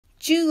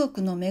中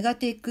国のメガ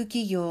テック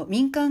企業、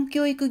民間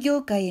教育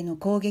業界への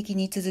攻撃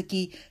に続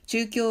き、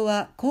中共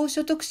は高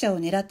所得者を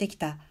狙ってき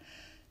た。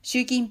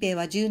習近平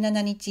は17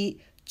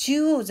日、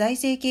中央財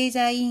政経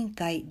済委員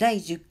会第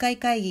10回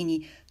会議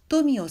に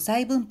富を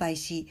再分配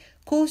し、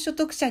高所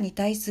得者に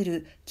対す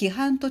る規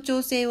範と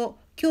調整を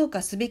強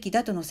化すべき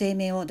だとの声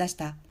明を出し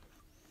た。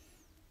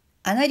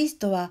アナリス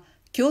トは、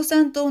共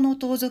産党の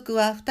盗賊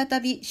は再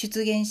び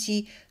出現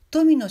し、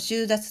富の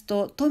収奪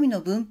と富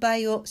の分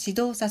配を指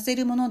導させ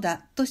るもの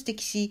だと指摘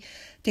し、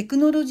テク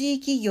ノロジー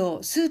企業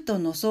スート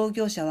ンの創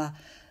業者は、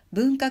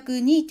文革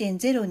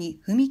 2.0 に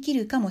踏み切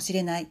るかもし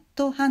れない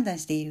と判断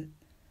している。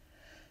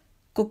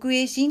国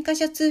営新華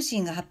社通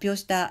信が発表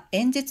した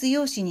演説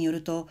要旨によ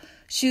ると、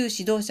習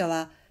指導者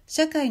は、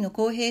社会の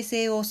公平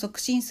性を促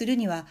進する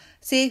には、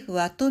政府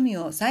は富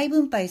を再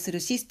分配す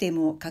るシステ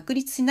ムを確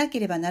立しなけ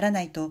ればなら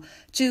ないと、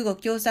中国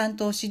共産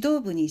党指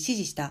導部に指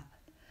示した。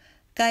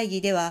会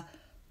議では、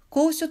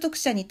高所得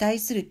者に対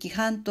する規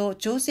範と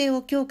調整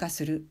を強化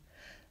する。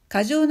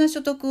過剰な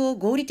所得を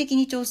合理的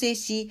に調整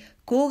し、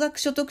高額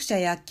所得者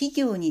や企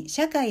業に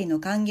社会へ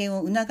の還元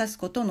を促す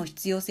ことの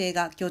必要性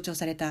が強調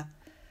された。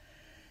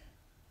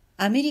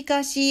アメリカ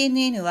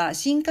CNN は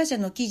新華社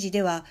の記事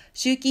では、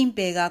習近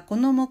平がこ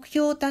の目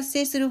標を達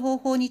成する方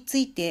法につ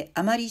いて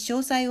あまり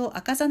詳細を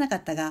明かさなか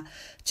ったが、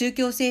中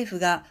共政府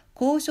が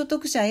高所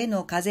得者へ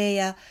の課税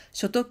や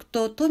所得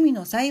と富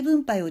の再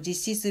分配を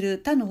実施する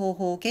他の方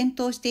法を検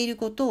討している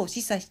ことを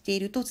示唆してい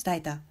ると伝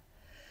えた。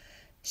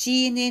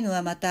CNN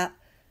はまた、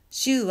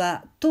習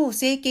は党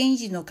政権維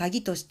持の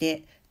鍵とし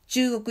て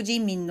中国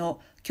人民の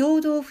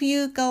共同富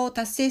裕化を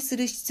達成す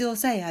る必要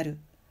さえある。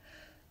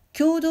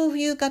共同富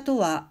裕化と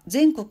は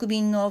全国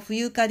民の富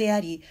裕化であ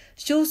り、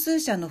少数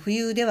者の富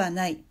裕では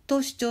ない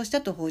と主張した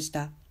と報じ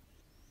た。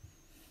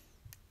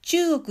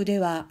中国で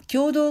は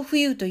共同富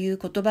裕という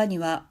言葉に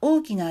は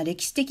大きな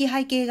歴史的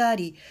背景があ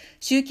り、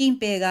習近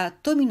平が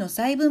富の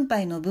再分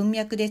配の文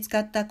脈で使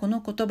ったこ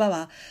の言葉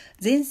は、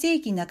前世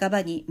紀半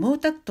ばに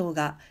毛沢東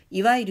が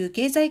いわゆる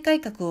経済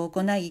改革を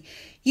行い、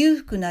裕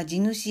福な地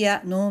主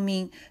や農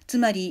民、つ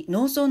まり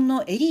農村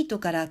のエリート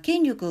から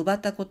権力を奪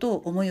ったことを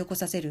思い起こ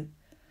させる。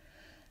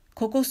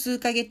ここ数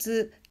ヶ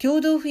月、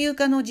共同富裕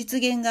化の実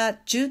現が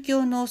中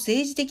共の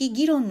政治的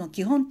議論の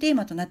基本テー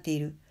マとなってい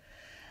る。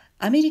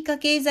アメリカ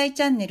経済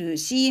チャンネル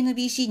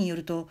CNBC によ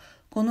ると、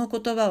この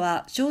言葉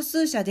は少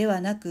数者では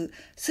なく、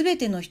すべ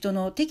ての人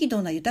の適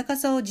度な豊か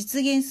さを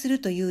実現する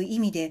という意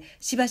味で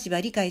しばし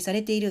ば理解さ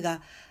れている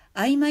が、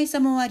曖昧さ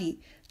もあり、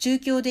中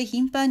共で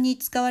頻繁に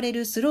使われ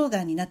るスロー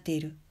ガンになって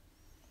いる。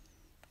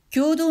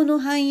共同の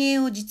繁栄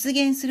を実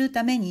現する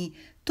ために、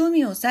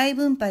富を再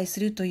分配す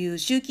るという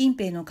習近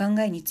平の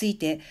考えについ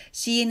て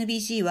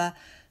CNBC は、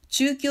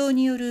中共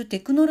による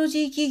テクノロジ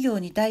ー企業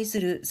に対す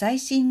る最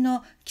新の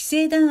規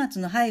制弾圧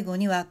の背後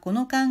にはこ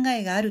の考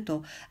えがある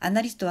とア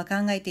ナリストは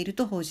考えている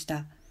と報じ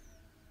た。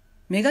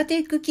メガテ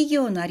ック企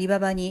業のアリバ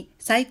バに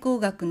最高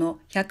額の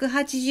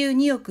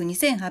182億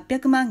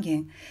2800万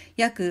元、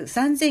約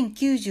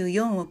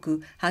3094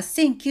億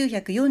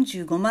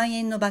8945万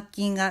円の罰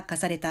金が課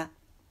された。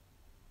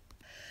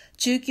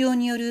中共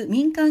による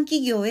民間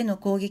企業への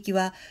攻撃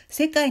は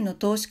世界の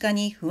投資家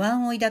に不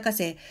安を抱か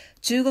せ、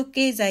中国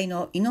経済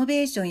のイノ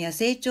ベーションや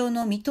成長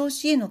の見通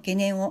しへの懸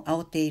念を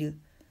煽っている。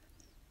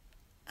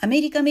ア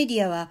メリカメデ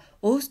ィアは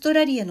オースト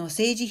ラリアの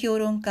政治評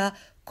論家、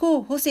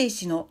孔保正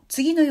氏の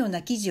次のよう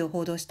な記事を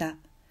報道した。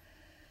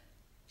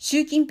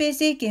習近平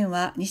政権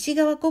は西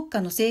側国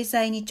家の制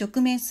裁に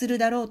直面する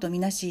だろうとみ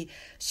なし、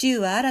習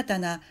は新た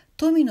な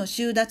富の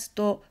収奪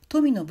と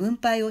富の分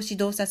配を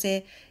指導さ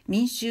せ、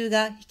民衆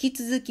が引き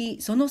続き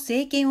その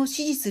政権を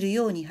支持する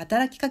ように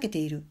働きかけて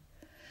いる。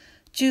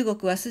中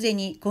国はすで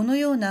にこの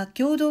ような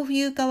共同富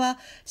裕化は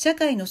社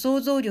会の創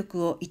造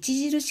力を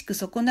著しく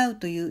損なう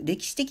という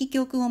歴史的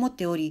教訓を持っ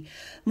ており、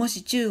も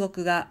し中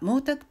国が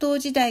毛沢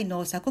東時代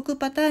の鎖国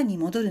パターンに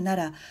戻るな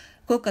ら、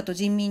国家と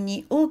人民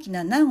に大き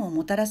な難を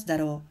もたらすだ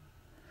ろう。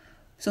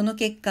その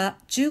結果、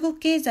中国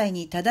経済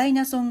に多大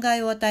な損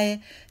害を与え、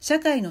社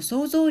会の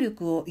創造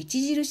力を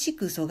著し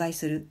く阻害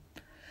する。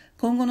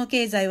今後の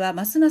経済は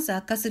ますます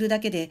悪化するだ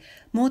けで、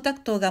毛沢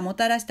東がも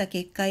たらした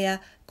結果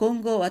や、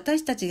今後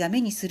私たちが目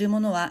にするも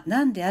のは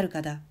何である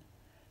かだ。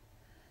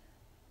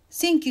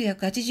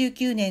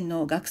1989年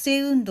の学生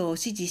運動を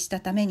支持し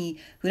たために、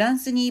フラン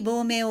スに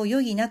亡命を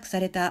余儀なく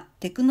された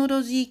テクノ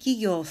ロジー企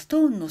業スト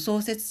ーンの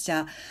創設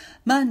者、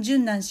万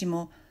順南氏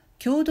も、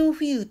共同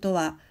富裕と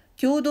は、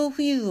共同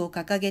富裕を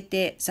掲げ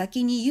て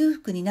先に裕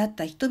福になっ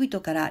た人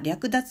々から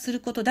略奪する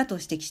ことだと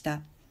指摘し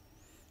た。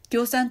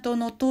共産党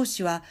の党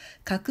首は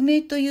革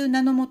命という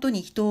名のもと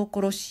に人を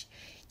殺し、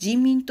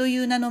人民とい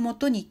う名のも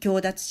とに強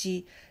奪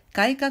し、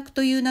改革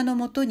という名の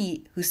もと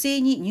に不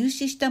正に入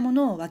手したも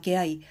のを分け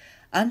合い、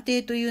安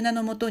定という名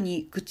のもと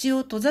に口を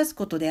閉ざす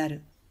ことであ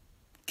る。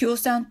共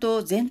産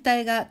党全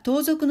体が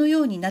盗賊の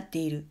ようになって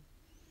いる。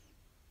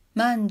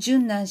万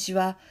順南氏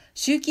は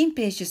習近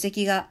平主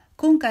席が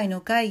今回の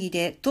会議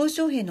で鄧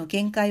小平の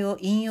見解を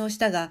引用し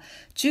たが、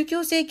中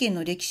共政権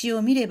の歴史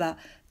を見れば、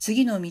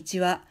次の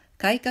道は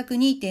改革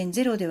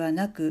 2.0 では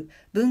なく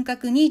文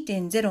革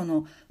 2.0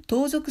 の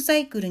盗賊サ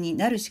イクルに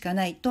なるしか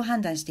ないと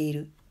判断してい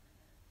る。